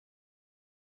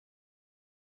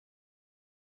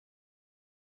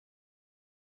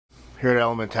Here at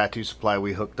Element Tattoo Supply,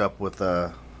 we hooked up with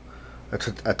a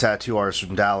tattoo artist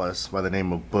from Dallas by the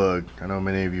name of Boog. I know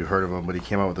many of you heard of him, but he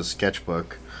came out with a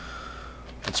sketchbook.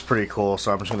 It's pretty cool,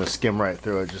 so I'm just going to skim right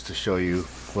through it just to show you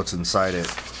what's inside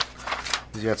it.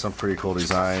 He's got some pretty cool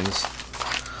designs.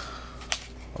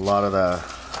 A lot of the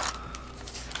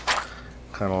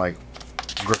kind of like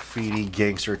graffiti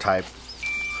gangster type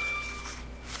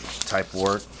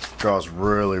work. Draws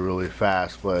really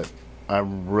fast, but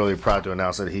I'm really proud to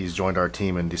announce that he's joined our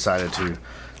team and decided to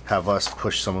have us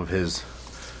push some of his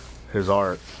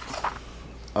art.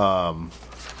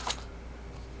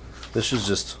 This is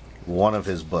just one of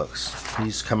his books.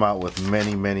 He's come out with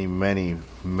many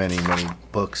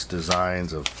books,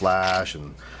 designs of flash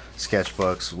and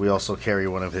sketchbooks. We also carry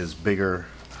one of his bigger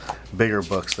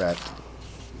books that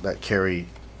carry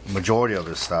majority of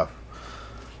his stuff.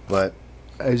 But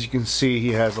as you can see, he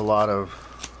has a lot of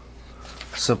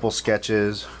simple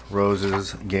sketches,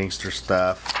 roses, gangster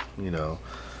stuff, you know,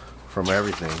 from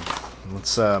everything.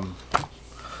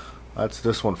 That's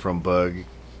this one from Boog.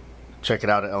 Check it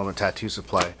out at Element Tattoo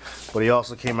Supply. But he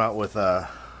also came out with a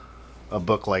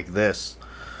book like this,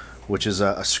 which is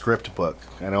a script book.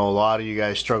 I know a lot of you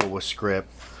guys struggle with script,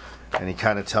 and he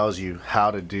kind of tells you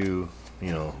how to do,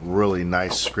 you know, really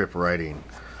nice script writing.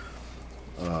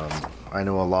 I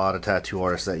know a lot of tattoo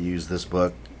artists that use this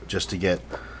book just to get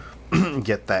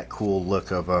that cool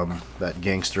look of that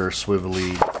gangster,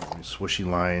 swivelly, swishy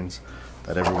lines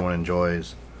that everyone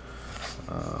enjoys.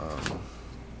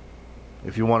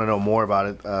 If you want to know more about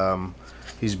it,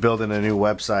 he's building a new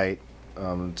website.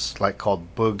 It's like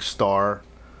called Boog Star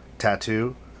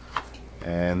Tattoo,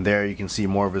 and there you can see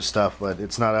more of his stuff, but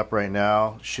it's not up right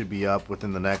now. It should be up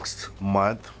within the next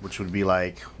month, which would be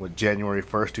like January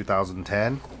 1st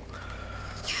 2010.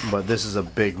 But this is a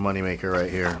big money maker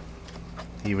right here.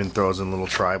 He even throws in little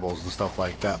tribals and stuff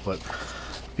like that. But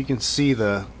if you can see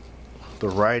the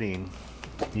writing,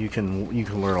 you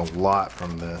can learn a lot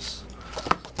from this.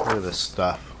 Look at this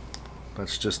stuff.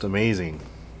 That's just amazing.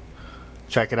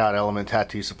 Check it out, Element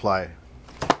Tattoo Supply.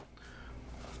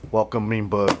 Welcoming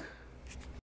Boog.